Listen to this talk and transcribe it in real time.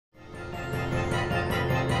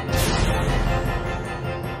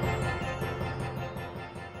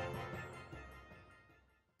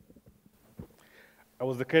I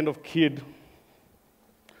was the kind of kid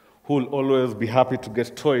who will always be happy to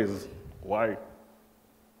get toys. Why?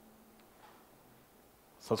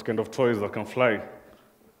 Such kind of toys that can fly.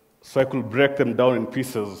 So I could break them down in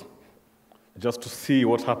pieces just to see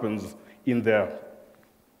what happens in there,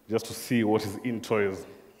 just to see what is in toys,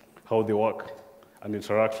 how they work, and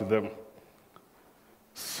interact with them.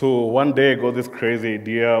 So one day I got this crazy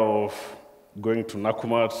idea of going to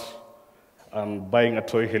Nakumatt and buying a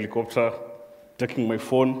toy helicopter, taking my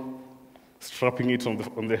phone, strapping it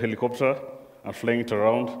on the helicopter, and flying it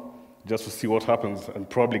around just to see what happens and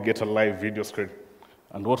probably get a live video screen.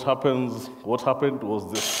 And what happened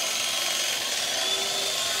was this.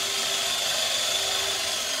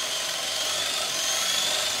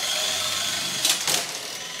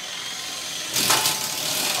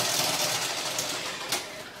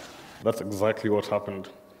 That's exactly what happened.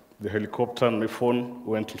 The helicopter and my phone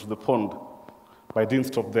went into the pond. But I didn't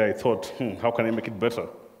stop there. I thought, how can I make it better?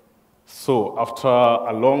 So after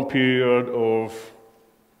a long period of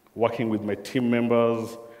working with my team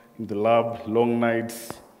members in the lab, long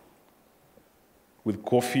nights, with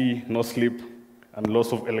coffee, no sleep, and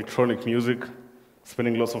lots of electronic music,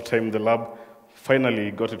 spending lots of time in the lab,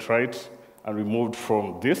 finally got it right, and we moved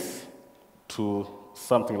from this to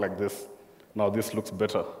something like this. Now this looks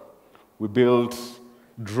better. We built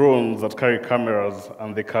drones that carry cameras,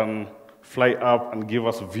 and they can fly up and give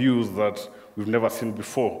us views that we've never seen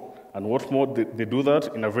before. And what more, they do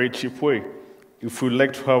that in a very cheap way. If we'd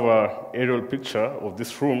like to have an aerial picture of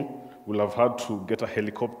this room, we'll have had to get a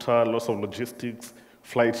helicopter, lots of logistics,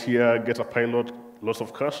 fly it here, get a pilot, lots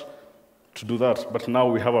of cash to do that. But now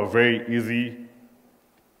we have a very easy,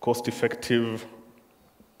 cost-effective,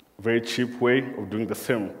 very cheap way of doing the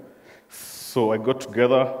same. So I got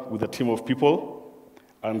together with a team of people,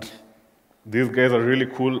 and these guys are really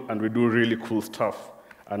cool, and we do really cool stuff,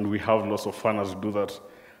 and we have lots of fun as we do that.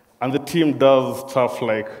 And the team does stuff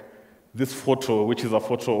like this photo, which is a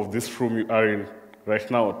photo of this room you are in right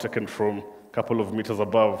now, taken from a couple of meters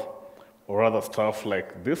above, or other stuff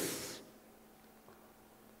like this,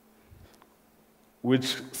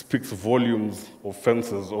 which speaks volumes of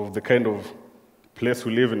fences, of the kind of place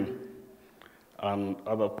we live in. And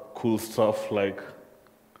other cool stuff like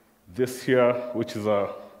this here, which is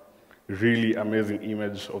a really amazing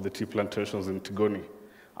image of the tea plantations in Tigoni.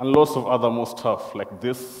 And lots of other more stuff like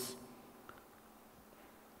this,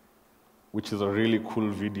 which is a really cool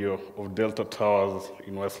video of Delta Towers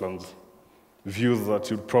in Westlands, views that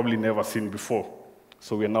you'd probably never seen before.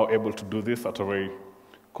 So we are now able to do this at a very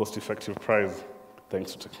cost-effective price,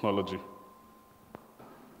 thanks to technology.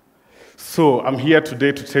 So I'm here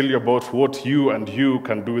today to tell you about what you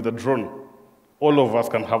can do with a drone. All of us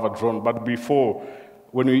can have a drone, but before,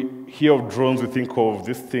 when we hear of drones, we think of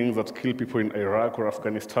these things that kill people in Iraq or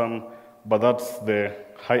Afghanistan, but that's the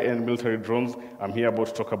high-end military drones. I'm here about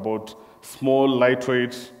to talk about small,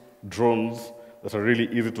 lightweight drones that are really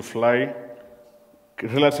easy to fly,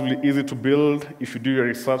 relatively easy to build if you do your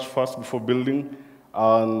research first before building,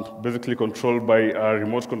 and basically controlled by a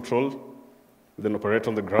remote control. Then operate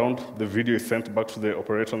on the ground. The video is sent back to the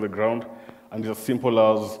operator on the ground, and it's as simple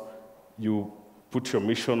as you put your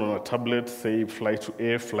mission on a tablet, say fly to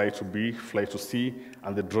A, fly to B, fly to C,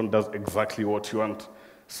 and the drone does exactly what you want.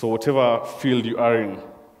 So whatever field you are in,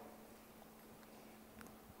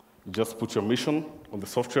 you just put your mission on the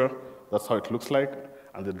software, that's how it looks like,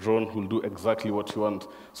 and the drone will do exactly what you want.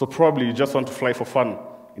 So probably you just want to fly for fun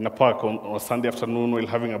in a park on a Sunday afternoon while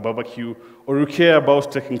having a barbecue, or you care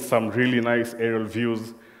about taking some really nice aerial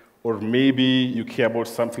views, or maybe you care about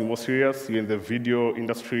something more serious, you're in the video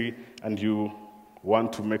industry and you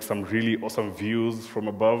want to make some really awesome views from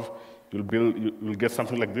above, you'll get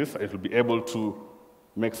something like this, and you'll be able to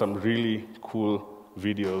make some really cool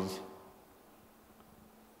videos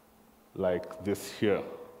like this here.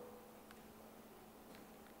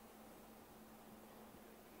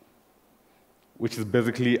 Which is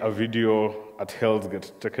basically a video at Hell's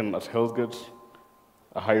Gate, taken at Hell's Gate,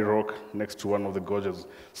 a high rock next to one of the gorges.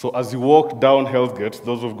 So as you walk down Hell's Gate,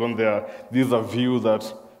 those who've gone there, these are views that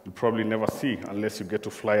you probably never see unless you get to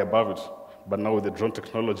fly above it. But now with the drone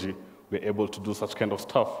technology, we're able to do such kind of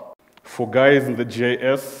stuff. For guys in the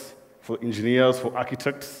GIS, for engineers, for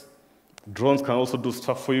architects, drones can also do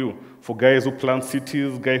stuff for you. For guys who plan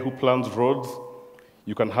cities, guy who plans roads,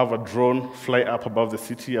 you can have a drone fly up above the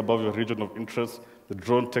city, above your region of interest. The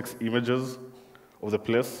drone takes images of the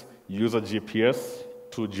place. You use a GPS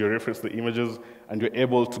to georeference the images, and you're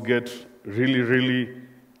able to get really, really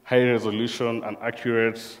high resolution and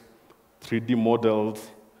accurate 3D models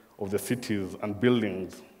of the cities and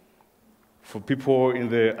buildings. For people in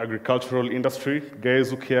the agricultural industry, guys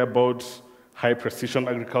who care about high precision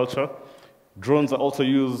agriculture. Drones are also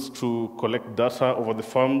used to collect data over the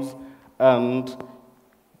farms, and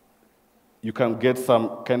you can get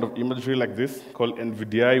some kind of imagery like this called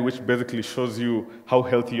NVDI, which basically shows you how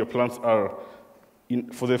healthy your plants are.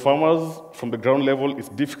 For the farmers, from the ground level, it's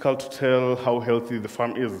difficult to tell how healthy the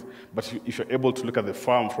farm is. But if you're able to look at the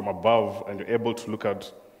farm from above and you're able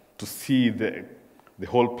to see the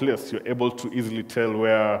whole place, you're able to easily tell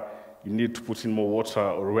where you need to put in more water,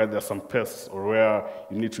 or where there's some pests, or where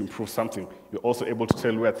you need to improve something. You're also able to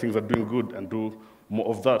tell where things are doing good and do more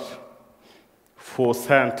of that. For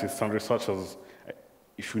scientists and researchers,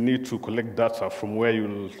 if you need to collect data from where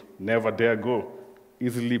you'll never dare go,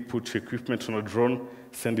 easily put your equipment on a drone,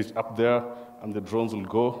 send it up there, and the drones will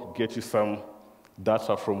go get you some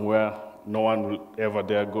data from where no one will ever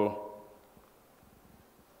dare go.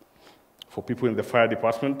 For people in the fire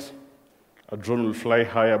department, a drone will fly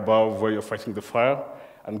high above where you're fighting the fire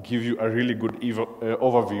and give you a really good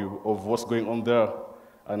overview of what's going on there,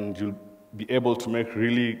 and you'll be able to make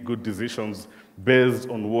really good decisions based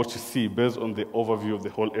on what you see, based on the overview of the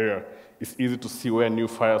whole area. It's easy to see where new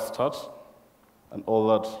fires start and all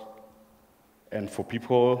that. And for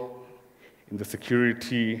people in the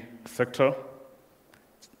security sector,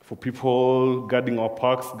 for people guarding our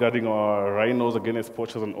parks, guarding our rhinos against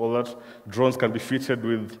poachers and all that, drones can be fitted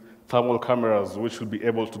with thermal cameras, which will be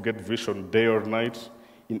able to get vision day or night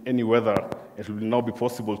in any weather. It will now be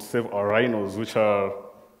possible to save our rhinos,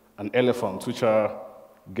 and elephants, which are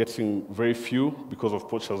getting very few because of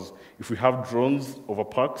poachers. If we have drones over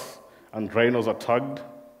parks and rhinos are tagged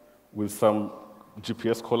with some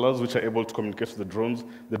GPS collars which are able to communicate to the drones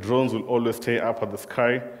will always stay up at the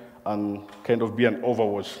sky and kind of be an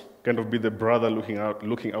overwatch, kind of be the brother looking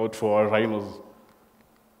out for our rhinos.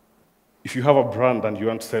 If you have a brand and you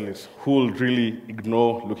want to sell it, who will really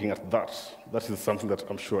ignore looking at that? That is something that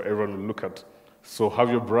I'm sure everyone will look at. So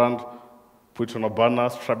have your brand, put it on a banner,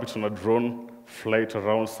 strap it on a drone, fly it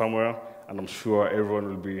around somewhere, and I'm sure everyone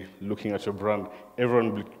will be looking at your brand.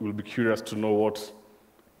 Everyone will be curious to know what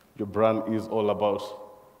your brand is all about.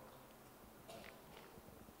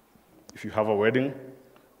 If you have a wedding,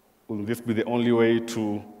 will this be the only way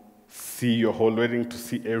to see your whole wedding, to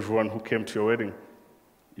see everyone who came to your wedding?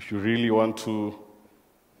 If you really want to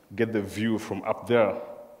get the view from up there,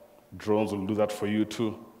 drones will do that for you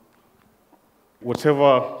too.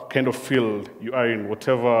 Whatever kind of field you are in,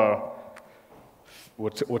 whatever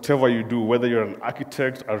you do, whether you're an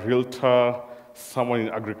architect, a realtor, someone in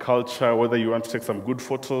agriculture, whether you want to take some good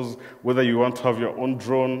photos, whether you want to have your own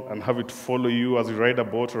drone and have it follow you as you ride a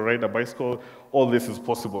boat or ride a bicycle, all this is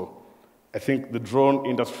possible. I think the drone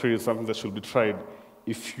industry is something that should be tried.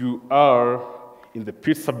 If you are in the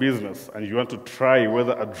pizza business and you want to try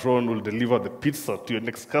whether a drone will deliver the pizza to your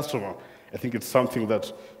next customer, I think it's something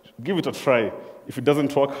that, give it a try. If it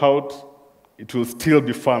doesn't work out, it will still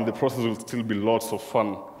be fun. The process will still be lots of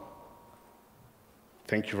fun.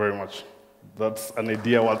 Thank you very much. That's an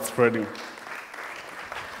idea worth spreading.